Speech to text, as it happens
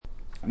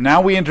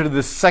now we enter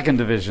the second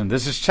division.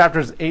 This is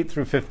chapters 8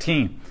 through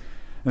 15.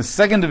 The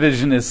second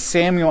division is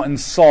Samuel and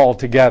Saul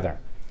together.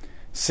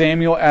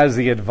 Samuel as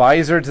the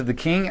advisor to the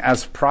king,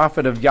 as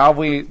prophet of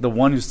Yahweh, the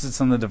one who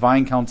sits on the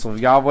divine council of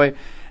Yahweh,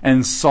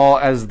 and Saul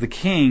as the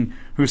king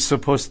who's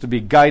supposed to be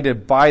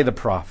guided by the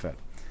prophet.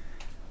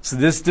 So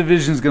this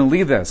division is going to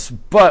lead us.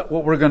 But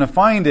what we're going to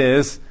find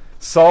is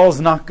Saul's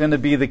not going to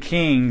be the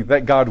king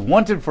that God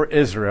wanted for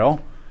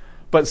Israel,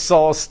 but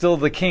Saul's still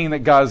the king that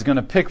God is going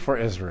to pick for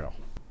Israel.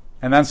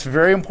 And that's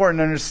very important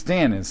to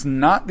understand. It's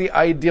not the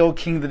ideal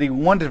king that he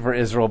wanted for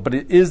Israel, but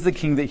it is the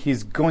king that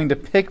he's going to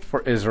pick for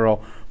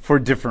Israel for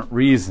different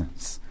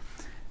reasons.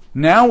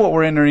 Now what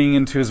we're entering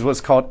into is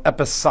what's called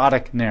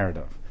episodic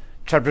narrative.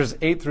 Chapters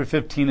 8 through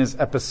 15 is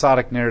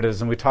episodic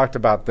narratives, and we talked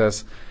about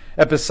this.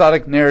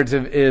 Episodic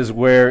narrative is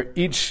where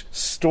each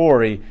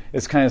story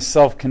is kind of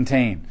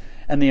self-contained.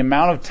 And the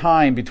amount of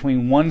time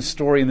between one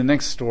story and the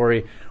next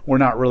story, we're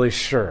not really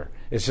sure.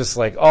 It's just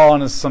like,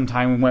 and some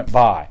time went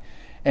by.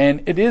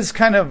 And it is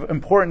kind of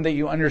important that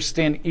you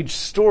understand each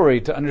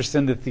story to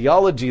understand the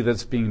theology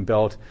that's being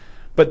built.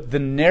 But the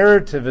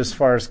narrative as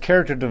far as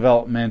character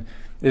development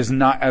is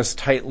not as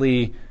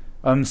tightly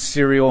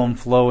serial and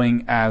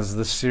flowing as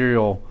the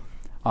serial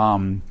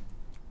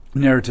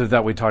narrative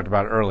that we talked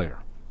about earlier.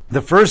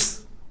 The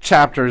first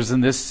chapters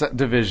in this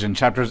division,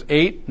 chapters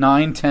 8,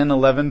 9, 10,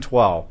 11,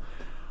 12,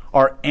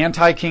 are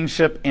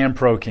anti-kingship and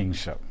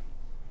pro-kingship.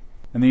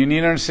 And you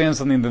need to understand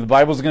something that the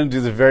Bible is going to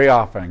do this very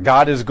often.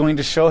 God is going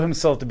to show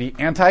himself to be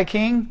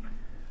anti-king,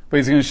 but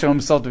he's going to show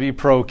himself to be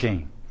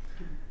pro-king.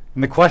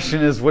 And the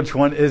question is, which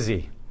one is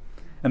he?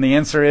 And the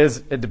answer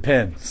is, it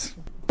depends.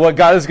 What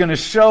God is going to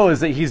show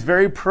is that he's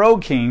very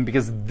pro-king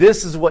because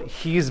this is what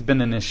he's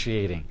been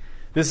initiating.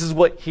 This is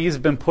what he's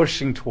been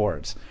pushing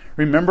towards.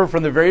 Remember,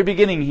 from the very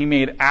beginning, he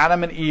made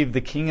Adam and Eve the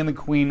king and the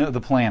queen of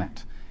the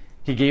planet.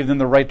 He gave them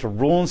the right to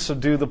rule and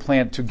subdue the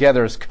planet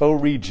together as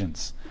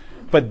co-regents.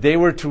 But they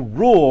were to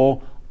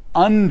rule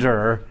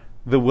under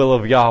the will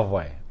of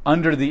Yahweh,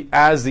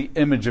 as the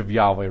image of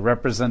Yahweh,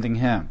 representing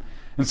him.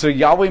 And so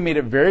Yahweh made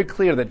it very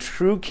clear that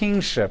true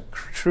kingship,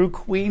 true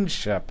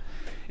queenship,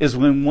 is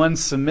when one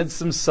submits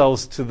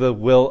themselves to the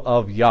will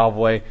of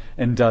Yahweh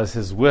and does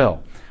his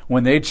will.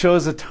 When they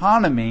chose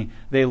autonomy,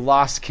 they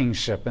lost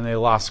kingship and they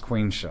lost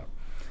queenship.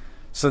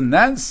 So in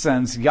that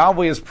sense,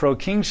 Yahweh is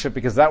pro-kingship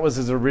because that was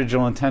his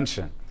original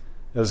intention.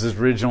 It was his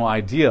original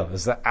idea,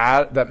 is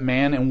that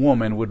man and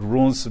woman would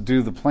rule and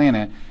subdue the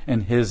planet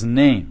in his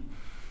name.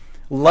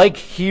 Like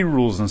he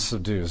rules and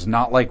subdues,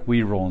 not like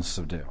we rule and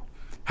subdue.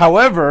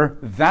 However,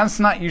 that's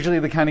not usually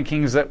the kind of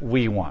kings that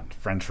we want.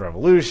 French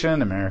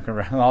Revolution, American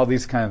Revolution, all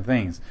these kind of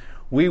things.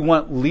 We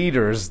want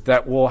leaders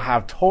that will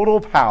have total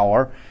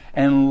power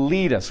and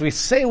lead us. We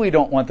say we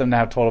don't want them to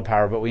have total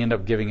power, but we end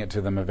up giving it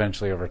to them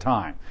eventually over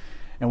time.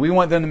 And we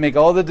want them to make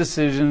all the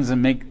decisions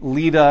and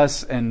lead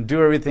us and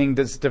do everything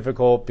that's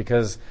difficult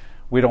because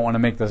we don't want to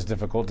make those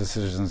difficult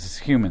decisions as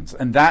humans.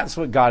 And that's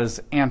what God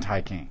is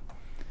anti-king.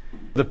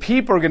 The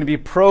people are going to be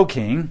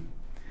pro-king.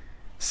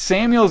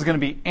 Samuel is going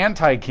to be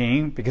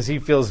anti-king because he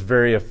feels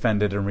very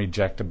offended and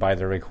rejected by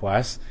their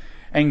requests.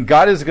 And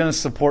God is going to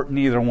support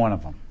neither one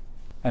of them.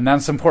 And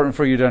that's important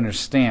for you to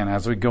understand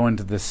as we go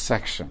into this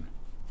section.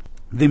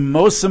 The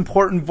most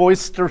important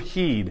voice to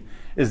heed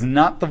is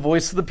not the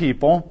voice of the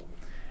people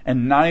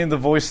and not even the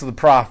voice of the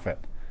prophet.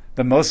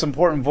 The most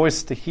important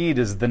voice to heed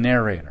is the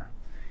narrator.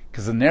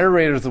 Because the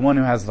narrator is the one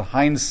who has the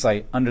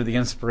hindsight under the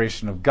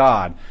inspiration of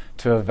God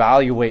to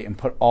evaluate and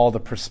put all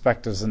the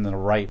perspectives in the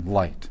right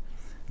light.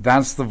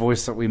 That's the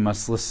voice that we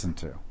must listen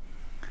to.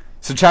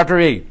 So chapter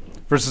 8,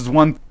 verses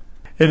 1.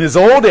 In his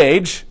old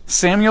age,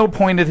 Samuel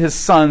appointed his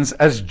sons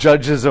as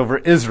judges over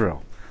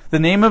Israel. The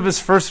name of his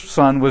first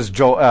son was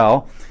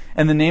Joel,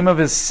 and the name of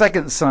his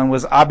second son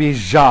was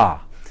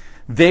Abijah.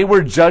 They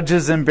were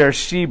judges in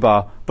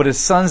Beersheba, but his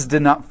sons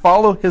did not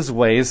follow his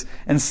ways.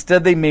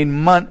 Instead, they made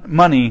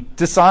money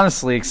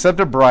dishonestly,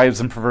 accepted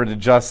bribes, and perverted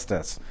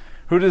justice.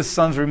 Who do his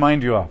sons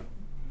remind you of?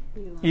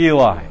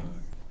 Eli.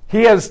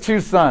 He has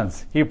two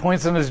sons. He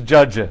appoints them as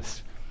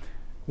judges.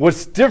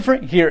 What's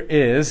different here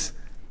is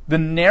the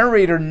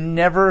narrator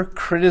never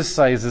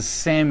criticizes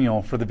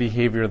Samuel for the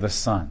behavior of the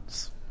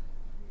sons.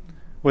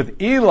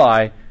 With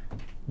Eli,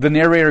 the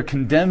narrator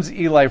condemns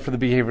Eli for the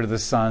behavior of the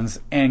sons,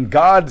 and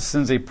God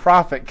sends a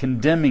prophet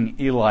condemning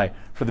Eli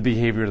for the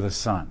behavior of the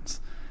sons.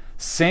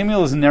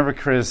 Samuel is never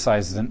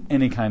criticized in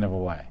any kind of a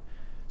way.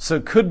 So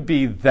it could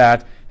be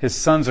that his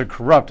sons are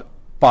corrupt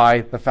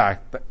by the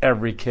fact that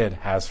every kid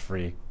has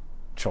free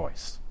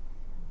choice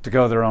to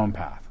go their own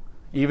path.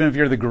 Even if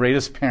you're the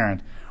greatest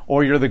parent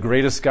or you're the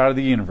greatest God of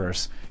the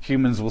universe,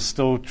 humans will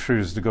still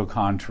choose to go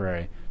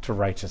contrary to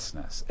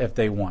righteousness if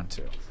they want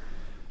to.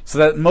 So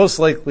that most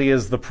likely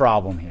is the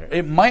problem here.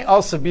 It might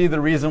also be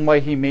the reason why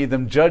he made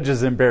them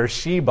judges in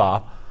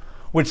Beersheba,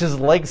 which is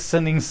like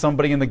sending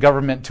somebody in the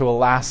government to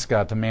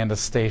Alaska to man a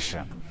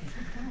station.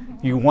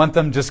 You want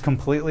them just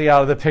completely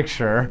out of the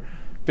picture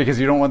because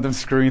you don't want them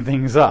screwing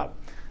things up.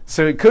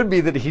 So it could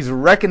be that he's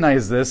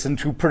recognized this, and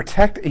to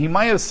protect, he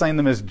might have assigned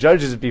them as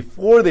judges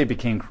before they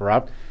became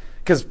corrupt,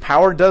 Because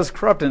power does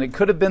corrupt, and it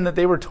could have been that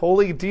they were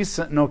totally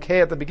decent and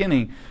okay at the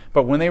beginning,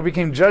 but when they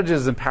became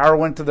judges and power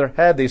went to their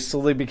head, they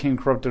slowly became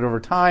corrupted over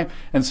time,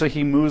 and so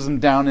he moves them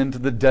down into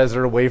the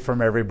desert away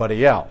from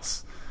everybody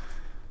else.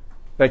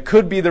 That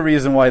could be the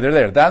reason why they're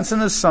there. That's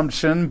an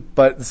assumption,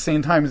 but at the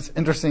same time, it's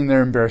interesting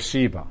they're in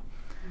Beersheba.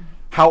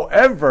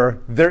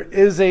 However, there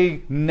is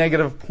a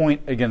negative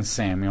point against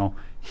Samuel.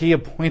 He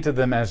appointed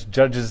them as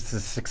judges to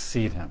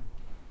succeed him.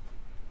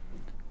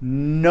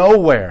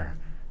 Nowhere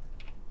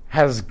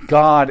has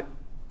God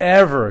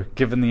ever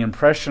given the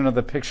impression of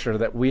the picture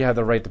that we have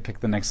the right to pick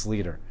the next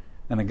leader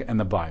in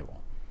the Bible.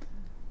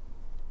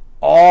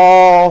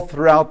 All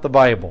throughout the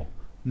Bible,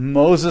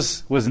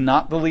 Moses was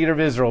not the leader of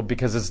Israel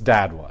because his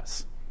dad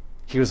was.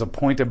 He was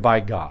appointed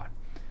by God.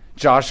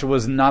 Joshua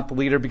was not the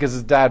leader because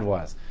his dad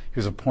was. He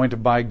was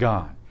appointed by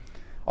God.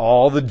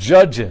 All the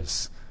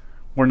judges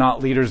were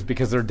not leaders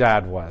because their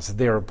dad was.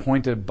 They were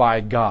appointed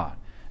by God.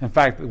 In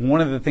fact,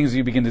 one of the things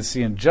you begin to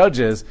see in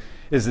Judges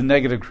is the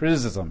negative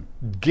criticism.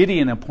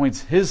 Gideon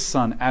appoints his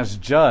son as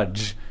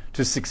judge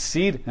to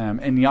succeed him,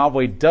 and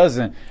Yahweh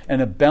doesn't,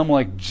 and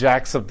Abimelech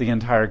jacks up the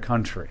entire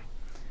country.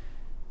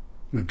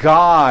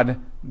 God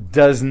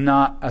does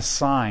not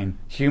assign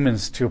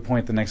humans to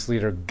appoint the next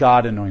leader.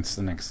 God anoints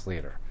the next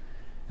leader.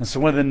 And so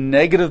one of the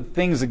negative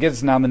things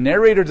against, now the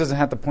narrator doesn't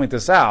have to point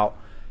this out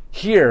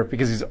here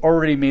because he's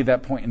already made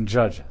that point in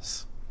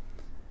Judges.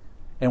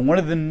 And one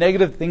of the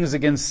negative things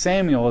against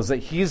Samuel is that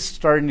he's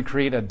starting to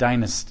create a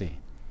dynasty.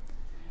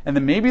 And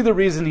then maybe the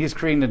reason he's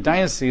creating a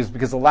dynasty is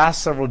because the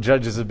last several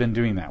judges have been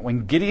doing that.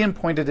 When Gideon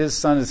appointed his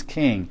son as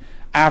king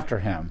after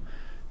him,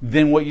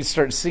 then what you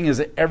start seeing is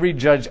that every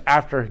judge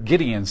after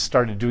Gideon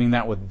started doing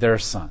that with their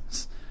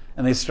sons.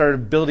 And they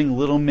started building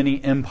little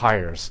mini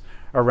empires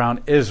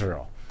around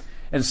Israel.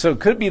 And so it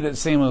could be that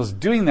Samuel is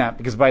doing that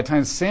because by the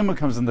time Samuel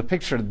comes in the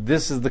picture,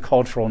 this is the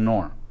cultural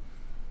norm.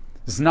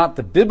 It's not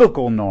the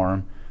biblical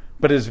norm,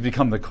 but it has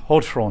become the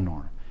cultural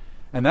norm.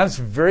 And that's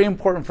very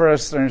important for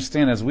us to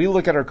understand. As we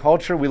look at our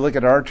culture, we look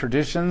at our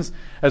traditions,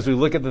 as we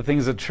look at the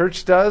things the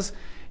church does,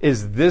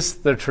 is this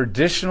the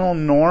traditional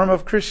norm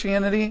of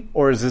Christianity,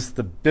 or is this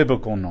the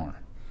biblical norm?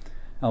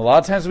 And a lot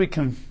of times we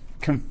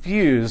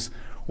confuse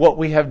what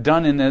we have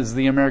done as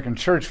the American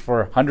church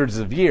for hundreds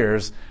of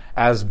years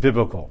as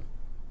biblical.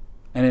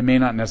 And it may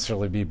not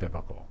necessarily be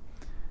biblical.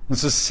 And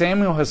so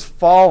Samuel has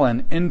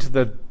fallen into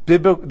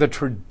the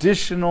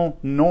traditional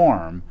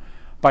norm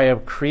by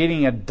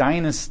creating a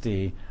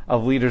dynasty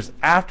of leaders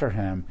after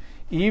him,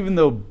 even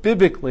though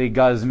biblically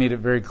God has made it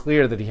very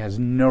clear that he has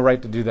no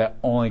right to do that,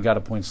 only God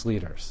appoints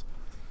leaders.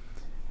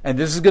 And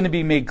this is going to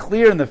be made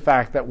clear in the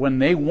fact that when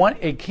they want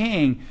a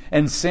king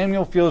and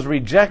Samuel feels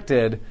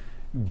rejected,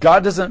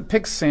 God doesn't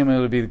pick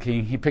Samuel to be the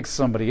king, he picks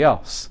somebody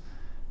else.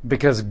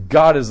 Because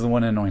God is the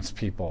one who anoints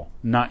people,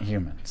 not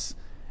humans.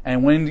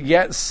 And when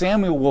yet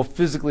Samuel will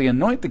physically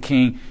anoint the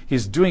king,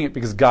 he's doing it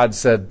because God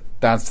said,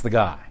 that's the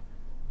guy.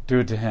 Do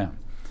it to him.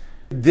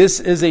 This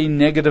is a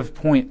negative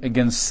point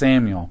against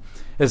Samuel,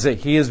 is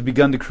that he has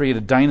begun to create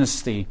a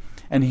dynasty,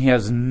 and he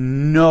has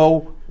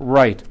no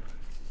right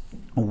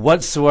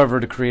whatsoever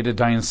to create a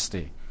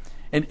dynasty.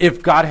 And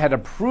if God had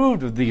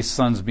approved of these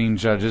sons being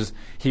judges,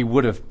 he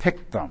would have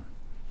picked them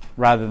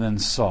rather than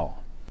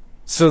Saul.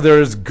 So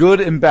there is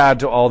good and bad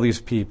to all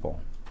these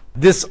people.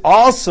 This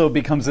also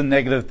becomes a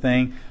negative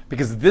thing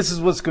because this is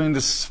what's going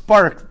to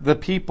spark the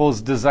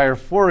people's desire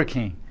for a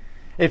king.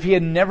 If he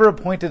had never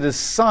appointed his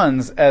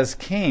sons as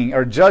king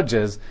or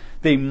judges,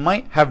 they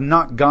might have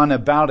not gone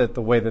about it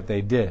the way that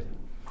they did.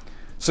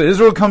 So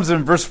Israel comes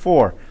in verse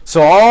 4.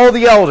 So all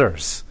the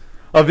elders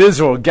of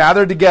Israel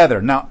gathered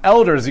together. Now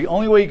elders, the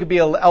only way you could be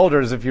an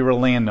elder is if you were a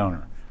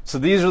landowner. So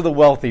these are the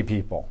wealthy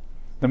people,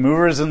 the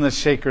movers and the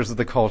shakers of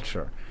the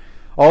culture.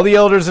 All the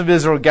elders of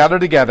Israel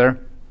gathered together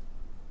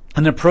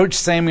and approached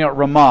Samuel at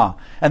Ramah.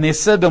 And they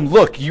said to him,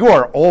 look, you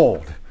are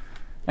old,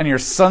 and your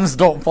sons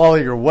don't follow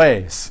your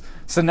ways.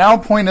 So now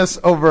appoint us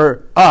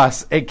over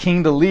us a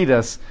king to lead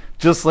us,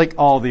 just like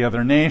all the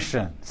other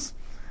nations.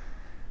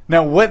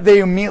 Now what they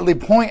immediately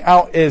point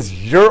out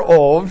is, you're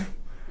old.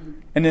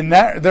 And in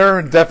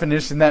their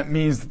definition, that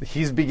means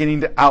he's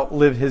beginning to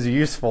outlive his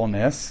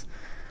usefulness,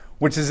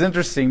 which is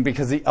interesting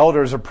because the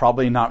elders are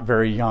probably not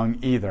very young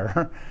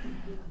either.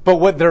 But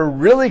what they're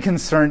really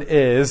concerned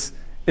is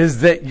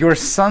that your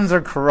sons are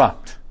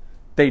corrupt.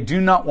 They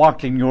do not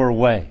walk in your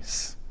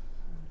ways.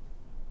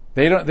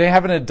 They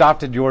haven't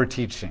adopted your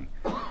teaching.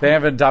 They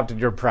haven't adopted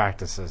your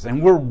practices.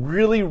 And we're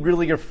really,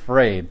 really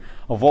afraid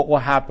of what will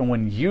happen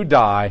when you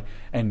die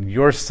and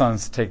your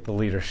sons take the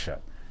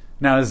leadership.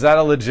 Now, is that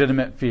a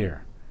legitimate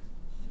fear?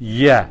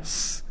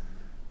 Yes.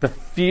 The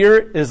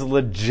fear is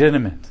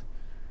legitimate.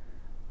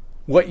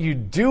 What you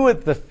do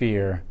with the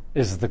fear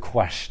is the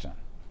question.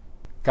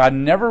 God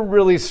never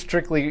really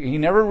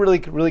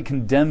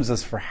condemns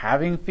us for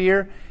having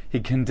fear. He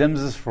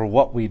condemns us for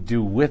what we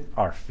do with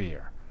our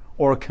fear,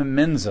 or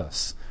commends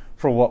us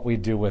for what we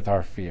do with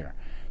our fear.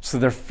 So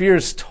their fear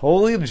is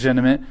totally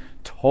legitimate,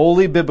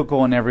 totally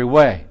biblical in every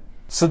way.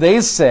 So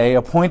they say,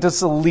 appoint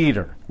us a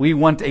leader. We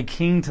want a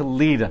king to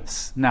lead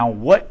us. Now,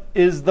 what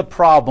is the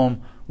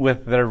problem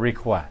with their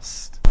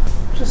request?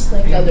 Just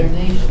like other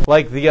nations.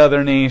 Like the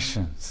other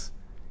nations.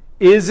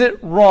 Is it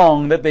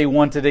wrong that they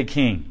wanted a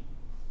king?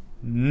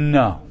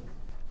 No.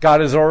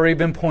 God has already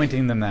been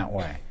pointing them that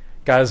way.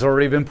 God has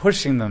already been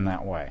pushing them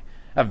that way.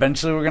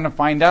 Eventually we're going to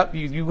find out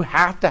you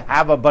have to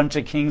have a bunch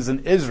of kings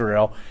in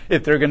Israel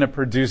if they're going to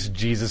produce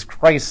Jesus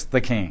Christ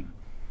the king.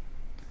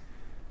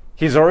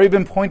 He's already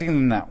been pointing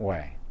them that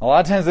way. A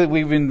lot of times that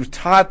we've been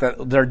taught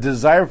that their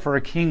desire for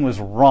a king was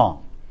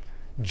wrong.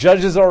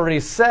 Judges already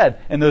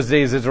said in those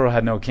days Israel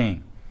had no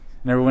king.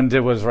 And everyone did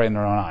what was right in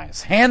their own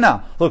eyes.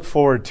 Hannah looked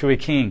forward to a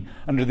king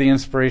under the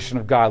inspiration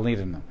of God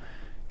leading them.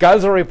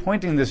 God's already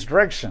pointing this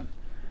direction.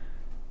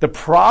 The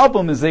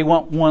problem is they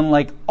want one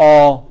like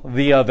all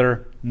the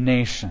other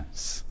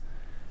nations.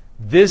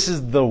 This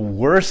is the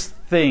worst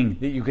thing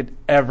that you could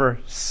ever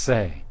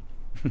say.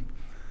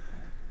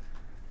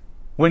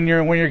 When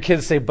your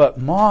kids say, but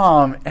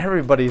Mom,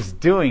 everybody's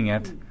doing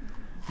it,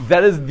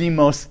 that is the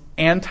most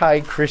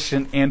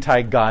anti-Christian,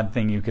 anti-God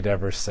thing you could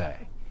ever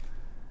say.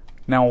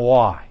 Now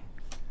why?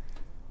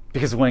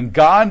 Because when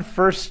God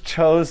first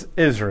chose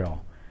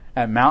Israel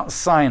at Mount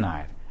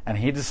Sinai, and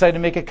he decided to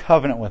make a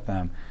covenant with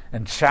them,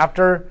 in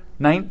chapter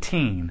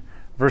 19,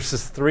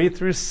 verses 3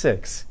 through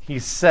 6, he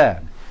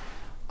said,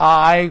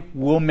 I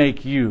will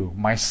make you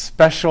my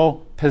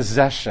special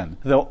possession.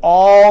 Though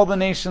all the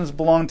nations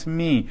belong to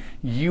me,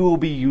 you will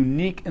be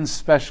unique and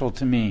special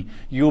to me.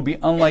 You will be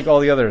unlike all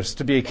the others,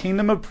 to be a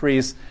kingdom of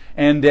priests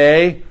and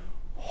a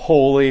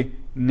holy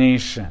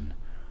nation.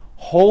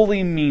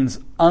 Holy means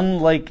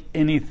unlike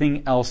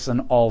anything else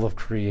in all of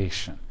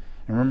creation.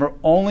 And remember,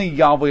 only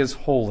Yahweh is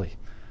holy.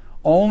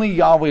 Only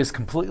Yahweh is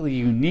completely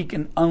unique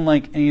and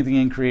unlike anything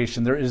in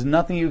creation. There is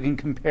nothing you can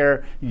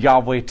compare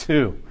Yahweh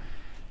to.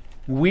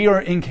 We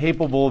are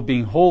incapable of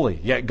being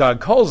holy, yet God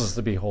calls us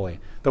to be holy.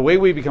 The way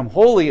we become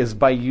holy is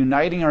by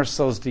uniting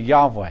ourselves to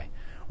Yahweh.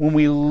 When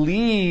we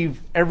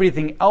leave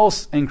everything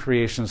else in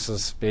creation, so to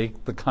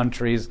speak, the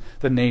countries,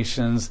 the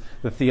nations,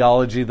 the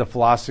theology, the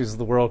philosophies of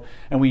the world,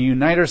 and we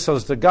unite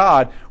ourselves to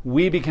God,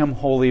 we become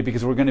holy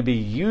because we're going to be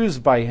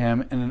used by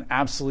Him in an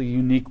absolutely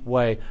unique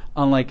way,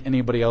 unlike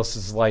anybody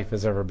else's life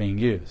is ever being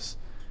used.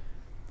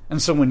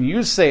 And so when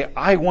you say,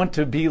 I want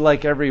to be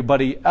like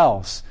everybody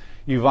else,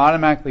 you've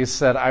automatically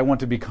said, I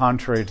want to be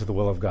contrary to the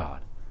will of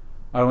God.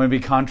 I want to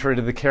be contrary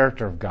to the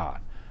character of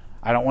God.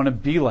 I don't want to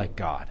be like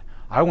God.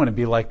 I want to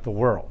be like the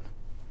world.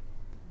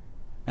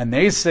 And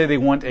they say they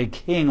want a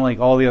king like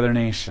all the other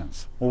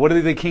nations. Well, what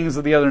are the kings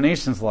of the other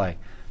nations like?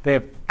 They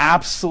have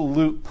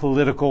absolute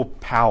political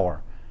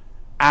power,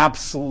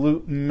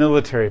 absolute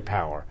military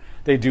power.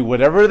 They do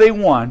whatever they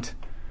want,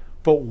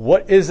 but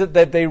what is it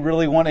that they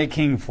really want a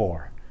king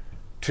for?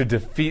 To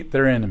defeat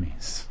their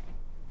enemies.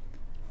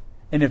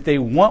 And if they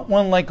want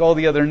one like all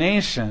the other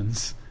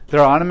nations, they're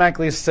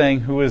automatically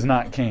saying, who is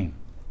not king?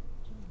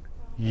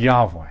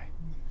 Yahweh.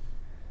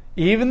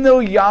 Even though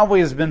Yahweh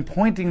has been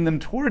pointing them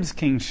towards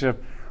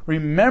kingship,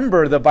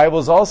 remember the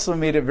Bible's also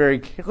made it very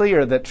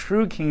clear that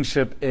true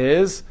kingship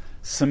is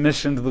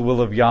submission to the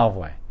will of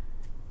Yahweh,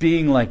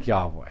 being like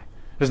Yahweh.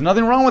 There's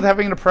nothing wrong with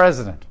having a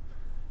president.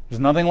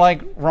 There's nothing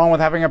wrong with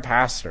having a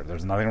pastor.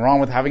 There's nothing wrong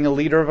with having a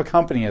leader of a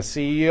company, a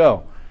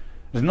CEO.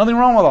 There's nothing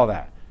wrong with all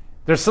that.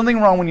 There's something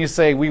wrong when you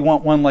say we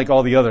want one like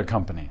all the other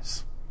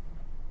companies.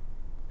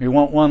 We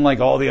want one like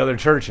all the other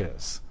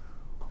churches.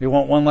 We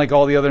want one like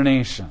all the other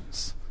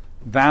nations.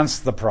 That's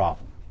the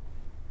problem.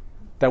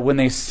 That when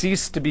they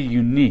cease to be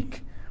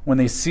unique, when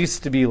they cease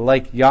to be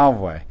like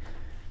Yahweh,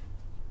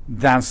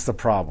 that's the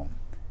problem.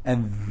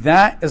 And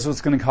that is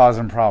what's going to cause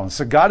them problems.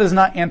 So God is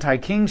not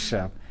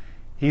anti-kingship.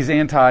 He's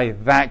anti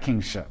that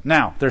kingship.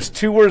 Now, there's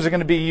two words that are going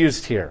to be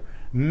used here.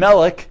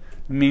 Melech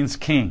means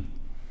king.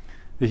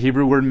 The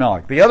Hebrew word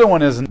melech. The other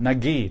one is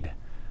nagid.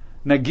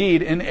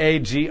 Nagid,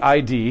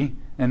 N-A-G-I-D,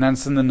 and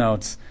that's in the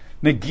notes.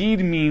 Nagid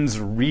means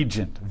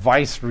regent,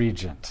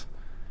 vice-regent.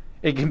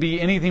 It can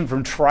be anything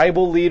from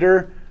tribal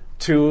leader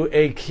to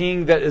a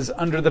king that is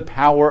under the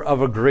power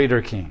of a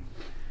greater king.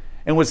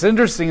 And what's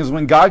interesting is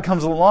when God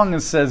comes along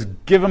and says,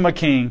 give him a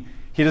king,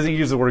 he doesn't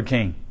use the word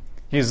king.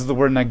 He uses the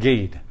word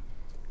nagid.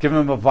 Give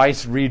him a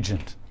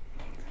vice-regent.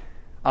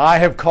 I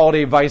have called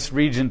a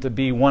vice-regent to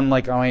be one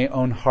like my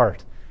own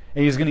heart.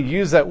 And he's going to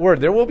use that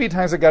word. There will be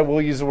times that God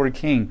will use the word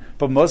king,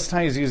 but most of the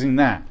time he's using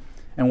that.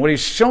 And what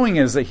he's showing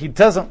is that he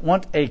doesn't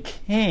want a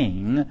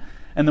king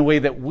in the way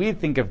that we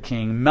think of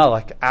king,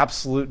 melech,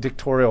 absolute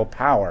dictatorial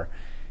power.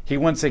 He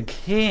wants a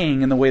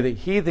king in the way that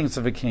he thinks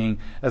of a king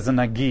as a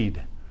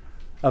nagid,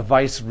 a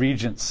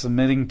vice-regent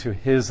submitting to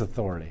his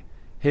authority,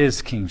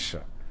 his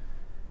kingship.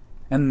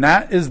 And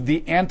that is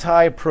the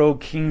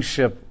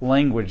anti-pro-kingship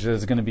language that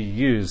is going to be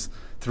used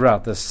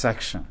throughout this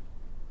section.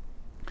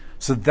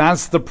 So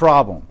that's the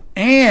problem.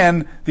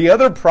 And the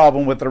other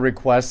problem with the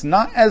request,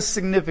 not as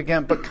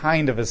significant but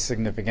kind of as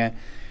significant,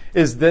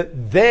 is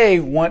that they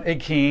want a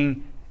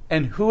king,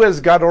 and who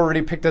has God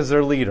already picked as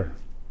their leader?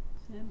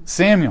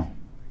 Samuel.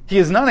 He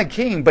is not a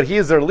king, but he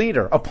is their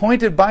leader,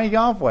 appointed by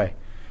Yahweh.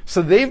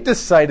 So they've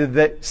decided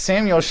that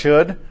Samuel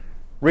should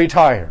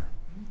retire.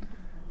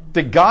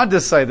 Did God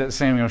decide that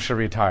Samuel should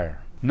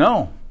retire?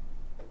 No.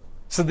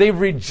 So they've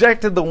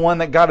rejected the one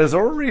that God has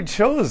already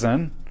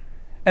chosen,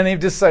 and they've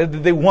decided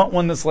that they want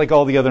one that's like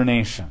all the other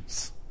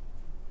nations.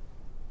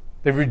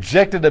 They've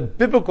rejected a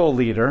biblical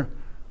leader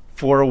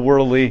for a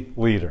worldly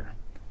leader.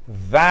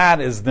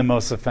 That is the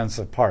most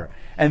offensive part.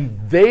 And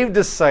they've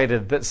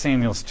decided that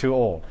Samuel's too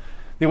old.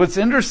 What's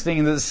interesting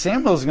is that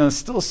Samuel is going to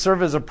still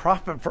serve as a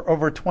prophet for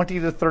over 20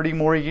 to 30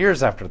 more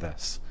years after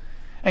this.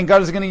 And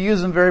God is going to use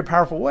him in a very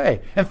powerful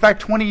way. In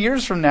fact, 20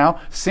 years from now,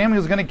 Samuel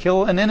is going to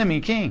kill an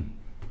enemy king.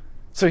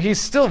 So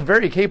he's still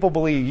very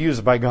capably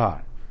used by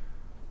God.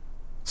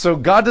 So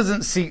God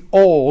doesn't see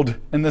old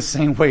in the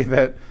same way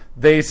that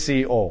they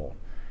see old.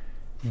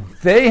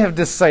 They have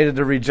decided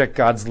to reject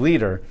God's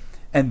leader,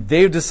 and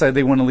they've decided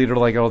they want a leader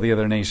like all the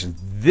other nations.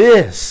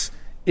 This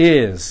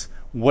is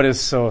what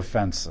is so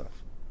offensive.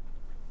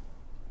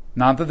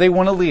 Not that they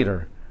want a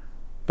leader,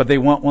 but they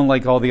want one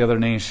like all the other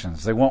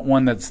nations. They want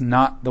one that's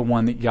not the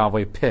one that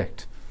Yahweh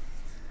picked.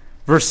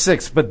 Verse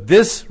 6, but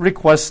this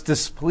request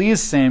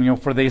displeased Samuel,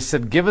 for they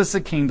said, give us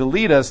a king to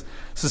lead us.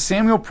 So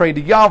Samuel prayed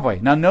to Yahweh.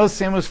 Now notice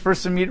Samuel's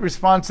first immediate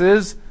response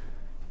is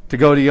to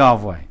go to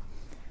Yahweh.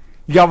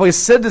 Yahweh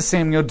said to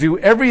Samuel, do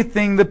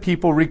everything the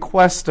people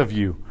request of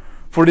you,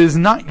 for it is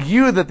not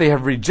you that they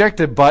have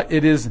rejected, but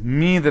it is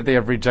me that they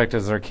have rejected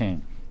as their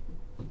king.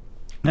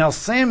 Now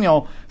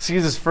Samuel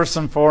sees this first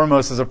and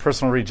foremost as a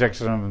personal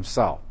rejection of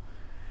himself.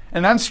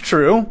 And that's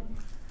true,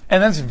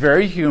 and that's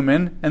very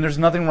human, and there's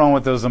nothing wrong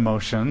with those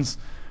emotions.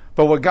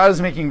 But what God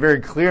is making very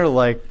clear,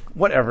 like,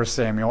 whatever,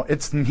 Samuel,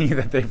 it's me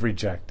that they've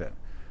rejected.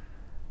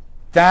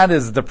 That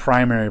is the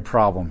primary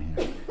problem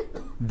here.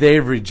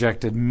 They've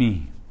rejected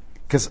me.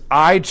 Because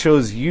I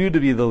chose you to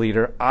be the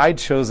leader. I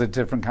chose a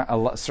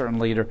certain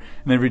leader,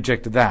 and they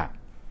rejected that.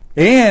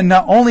 And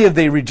not only have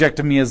they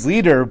rejected me as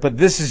leader, but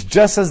this is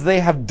just as they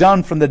have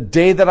done from the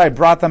day that I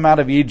brought them out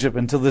of Egypt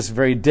until this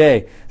very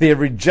day. They have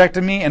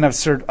rejected me and have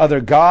served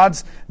other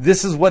gods.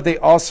 This is what they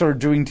also are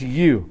doing to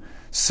you.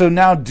 So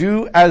now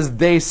do as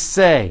they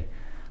say,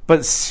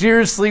 but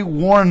seriously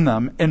warn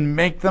them and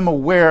make them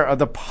aware of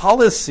the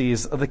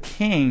policies of the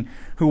king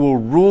who will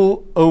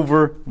rule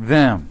over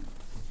them.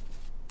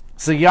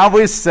 So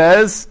Yahweh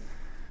says,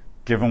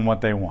 give them what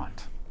they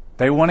want.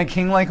 They want a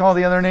king like all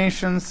the other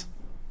nations.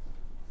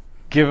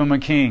 Give them a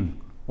king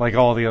like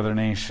all the other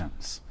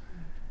nations.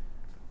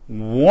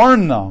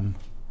 Warn them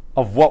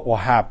of what will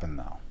happen,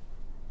 though.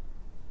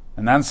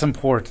 And that's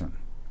important.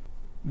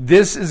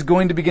 This is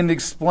going to begin to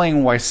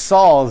explain why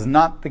Saul is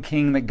not the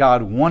king that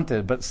God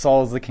wanted, but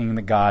Saul is the king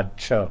that God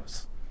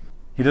chose.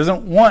 He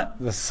doesn't want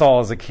the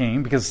Saul as a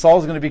king, because Saul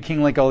is going to be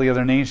king like all the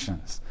other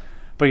nations.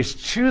 But he's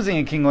choosing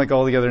a king like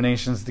all the other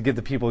nations to get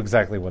the people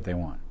exactly what they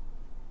want.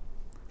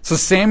 So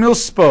Samuel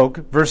spoke,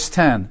 verse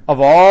 10, of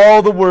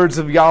all the words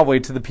of Yahweh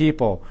to the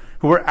people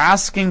who were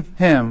asking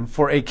him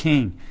for a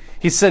king.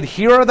 He said,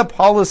 here are the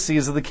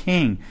policies of the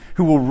king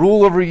who will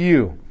rule over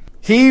you.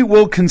 He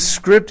will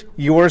conscript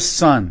your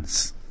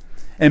sons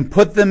and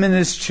put them in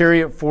his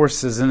chariot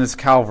forces and his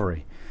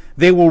cavalry.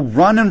 They will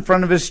run in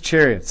front of his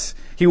chariots.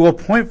 He will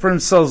appoint for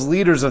himself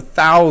leaders of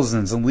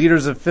thousands and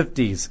leaders of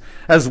 50s,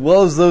 as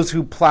well as those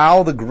who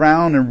plow the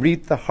ground and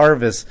reap the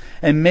harvest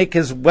and make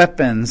his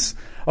weapons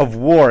of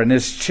war and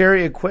his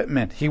chariot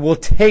equipment. He will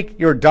take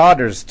your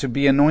daughters to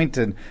be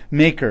anointed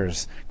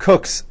makers,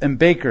 cooks, and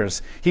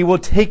bakers. He will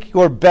take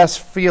your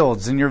best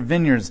fields and your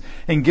vineyards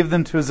and give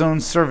them to his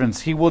own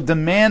servants. He will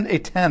demand a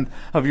tenth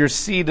of your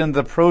seed and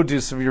the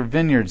produce of your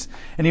vineyards,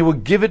 and he will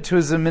give it to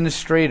his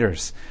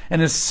administrators. And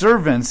his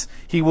servants,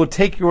 he will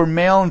take your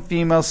male and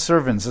female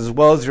servants, as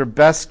well as your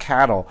best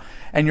cattle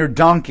and your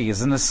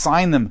donkeys, and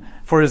assign them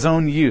for his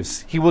own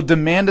use. He will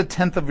demand a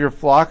tenth of your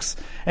flocks,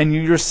 and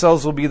you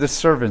yourselves will be the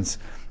servants.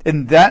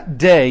 In that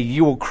day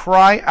you will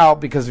cry out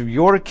because of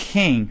your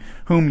king,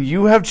 whom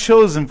you have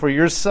chosen for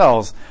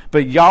yourselves,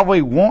 but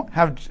Yahweh won't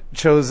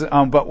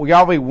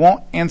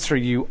answer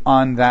you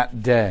on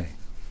that day.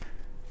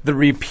 The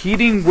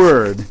repeating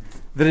word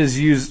that is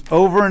used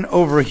over and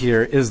over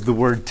here is the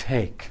word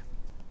take.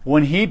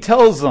 When he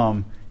tells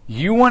them,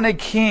 you want a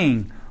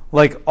king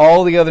like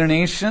all the other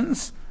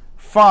nations?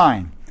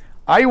 Fine.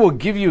 I will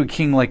give you a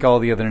king like all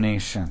the other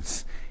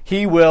nations.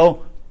 He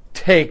will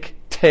take.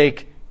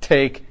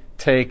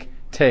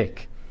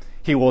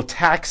 He will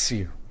tax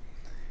you.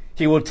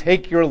 He will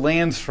take your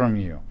lands from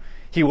you.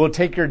 He will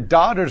take your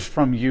daughters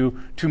from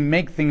you to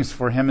make things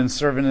for him and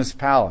serve in his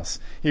palace.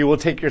 He will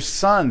take your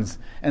sons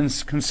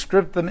and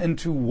conscript them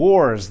into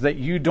wars that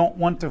you don't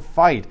want to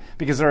fight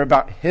because they're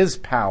about his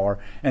power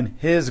and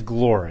his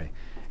glory.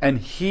 And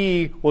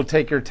he will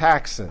take your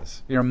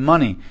taxes, your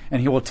money,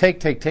 and he will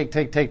take.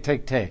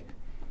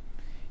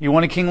 You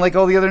want a king like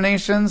all the other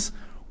nations?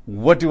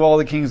 What do all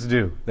the kings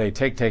do? They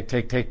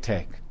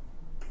take.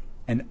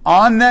 And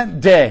on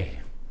that day,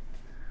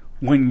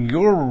 when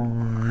you're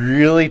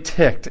really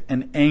ticked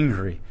and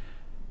angry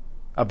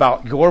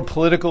about your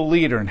political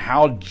leader and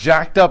how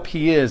jacked up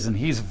he is and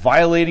he's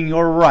violating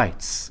your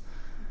rights,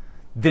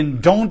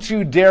 then don't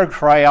you dare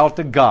cry out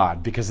to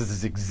God, because this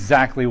is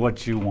exactly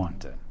what you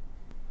wanted.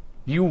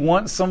 You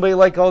want somebody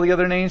like all the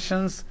other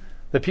nations?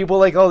 The people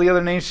like all the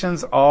other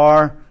nations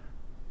are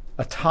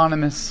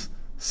autonomous,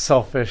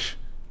 selfish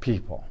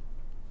people.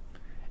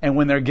 And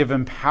when they're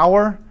given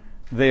power,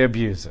 they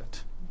abuse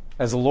it.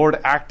 As Lord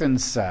Acton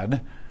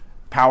said,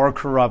 power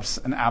corrupts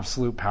and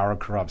absolute power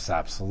corrupts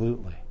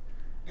absolutely.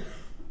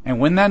 And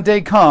when that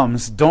day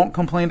comes, don't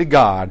complain to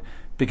God,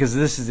 because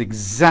this is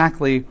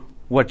exactly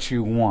what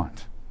you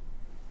want.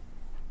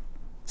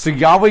 So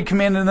Yahweh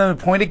commanded them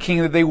to appoint a king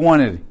that they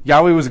wanted.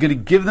 Yahweh was going to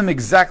give them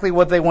exactly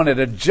what they wanted,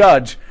 a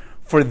judge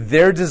for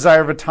their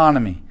desire of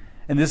autonomy.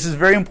 And this is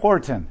very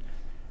important.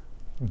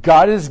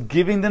 God is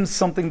giving them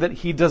something that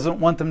he doesn't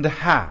want them to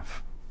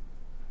have.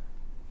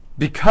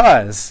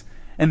 Because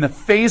in the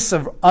face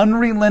of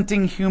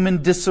unrelenting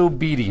human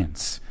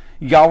disobedience,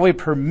 Yahweh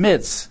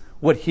permits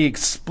what he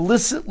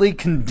explicitly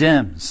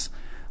condemns,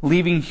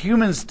 leaving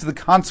humans to the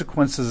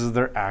consequences of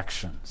their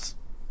actions.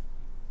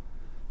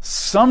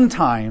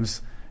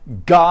 Sometimes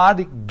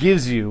God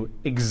gives you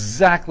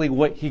exactly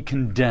what he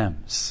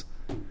condemns,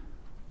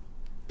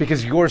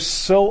 because you're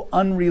so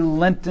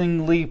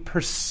unrelentingly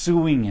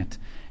pursuing it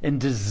and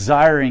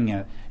desiring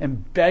it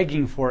and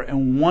begging for it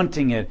and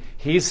wanting it.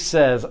 He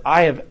says,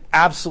 I have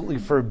absolutely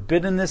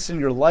forbidden this in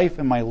your life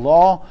in my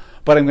law,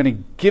 but I'm going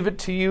to give it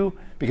to you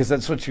because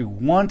that's what you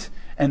want,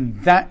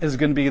 and that is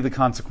going to be the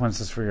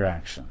consequences for your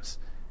actions.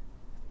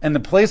 And the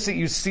place that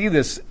you see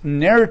this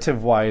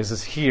narrative-wise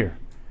is here.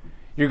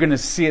 You're going to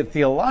see it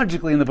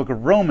theologically in the book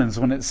of Romans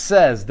when it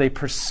says they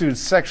pursued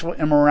sexual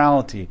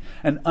immorality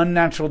and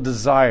unnatural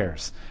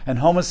desires and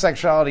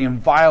homosexuality and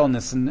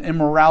vileness and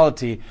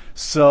immorality.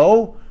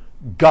 So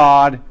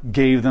God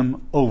gave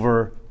them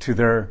over to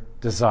their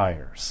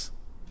desires.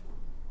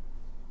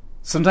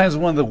 Sometimes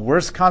one of the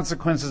worst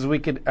consequences we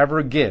could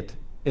ever get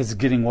is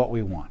getting what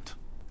we want.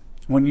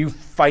 When you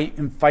fight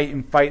and fight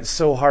and fight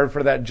so hard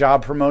for that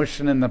job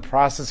promotion, in the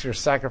process you're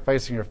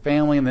sacrificing your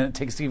family, and then it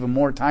takes even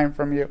more time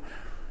from you.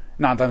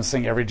 Not that I'm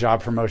saying every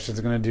job promotion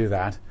is going to do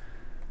that.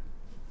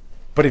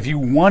 But if you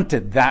want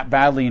it that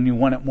badly and you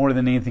want it more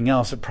than anything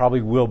else, it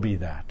probably will be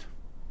that.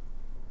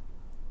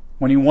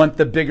 When you want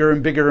the bigger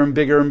and bigger and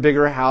bigger and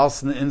bigger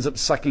house, and it ends up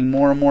sucking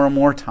more and more and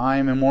more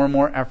time and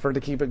more effort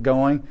to keep it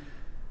going.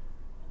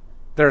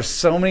 There are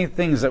so many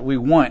things that we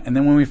want, and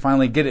then when we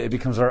finally get it, it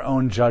becomes our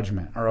own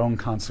judgment, our own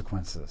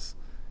consequences.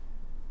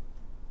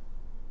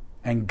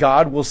 And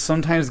God will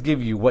sometimes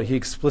give you what he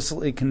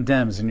explicitly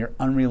condemns in your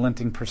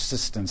unrelenting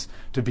persistence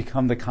to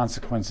become the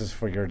consequences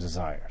for your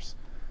desires.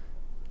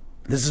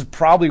 This is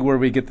probably where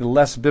we get the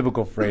less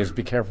biblical phrase,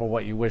 be careful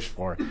what you wish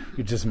for.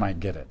 You just might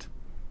get it.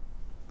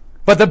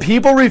 But the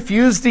people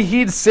refused to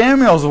heed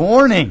Samuel's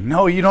warning.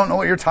 No, you don't know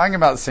what you're talking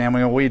about,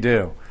 Samuel. We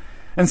do.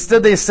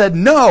 Instead, they said,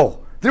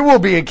 no, there will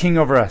be a king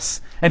over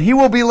us, and he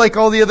will be like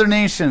all the other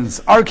nations.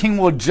 Our king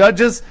will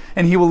judge us,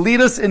 and he will lead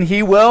us, and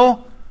he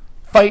will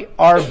fight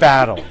our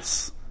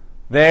battles.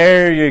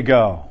 There you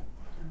go.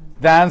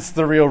 That's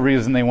the real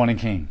reason they want a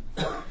king.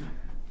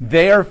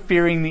 They are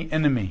fearing the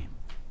enemy,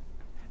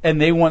 and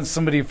they want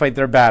somebody to fight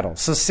their battles.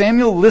 So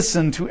Samuel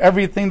listened to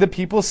everything the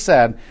people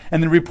said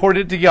and then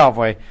reported to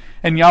Yahweh.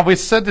 And Yahweh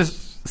said to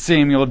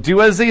Samuel,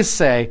 do as they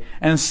say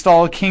and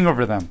install a king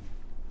over them.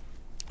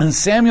 And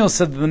Samuel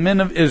said to the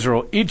men of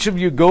Israel, each of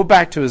you go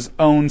back to his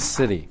own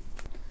city.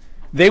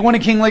 They want a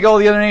king like all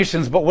the other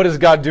nations, but what does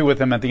God do with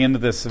them at the end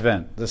of this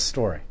event, this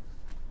story?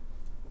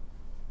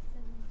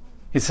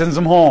 He sends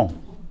them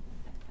home.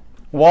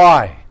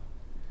 Why?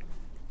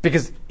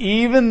 Because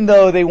even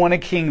though they want a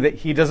king that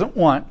he doesn't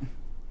want,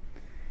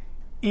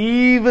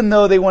 even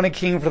though they want a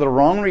king for the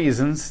wrong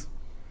reasons,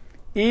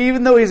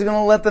 even though he's going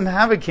to let them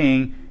have a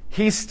king,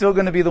 he's still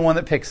going to be the one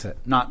that picks it,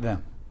 not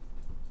them.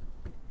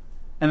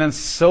 And that's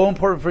so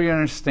important for you to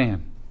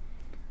understand.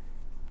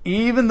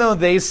 Even though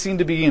they seem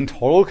to be in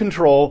total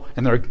control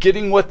and they're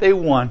getting what they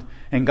want,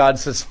 and God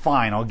says,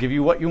 fine, I'll give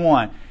you what you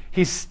want,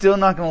 he's still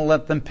not going to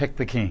let them pick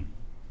the king.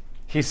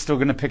 He's still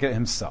going to pick it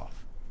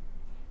himself.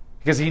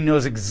 Because he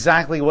knows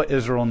exactly what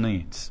Israel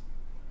needs.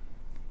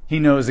 He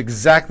knows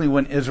exactly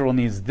when Israel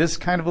needs this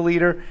kind of a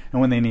leader, and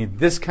when they need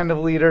this kind of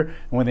a leader, and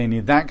when they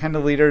need that kind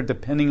of leader,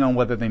 depending on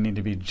whether they need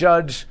to be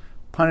judged,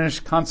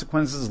 punished,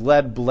 consequences,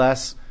 led,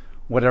 blessed,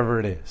 whatever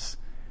it is.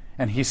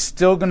 And he's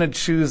still going to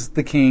choose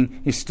the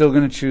king. He's still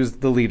going to choose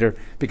the leader,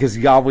 because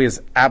Yahweh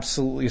is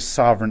absolutely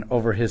sovereign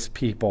over his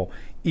people,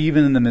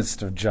 even in the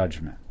midst of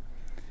judgment.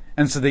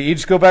 And so they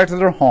each go back to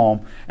their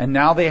home, and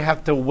now they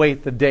have to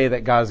wait the day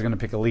that God is going to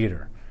pick a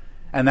leader.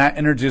 And that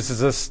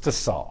introduces us to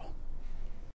Saul.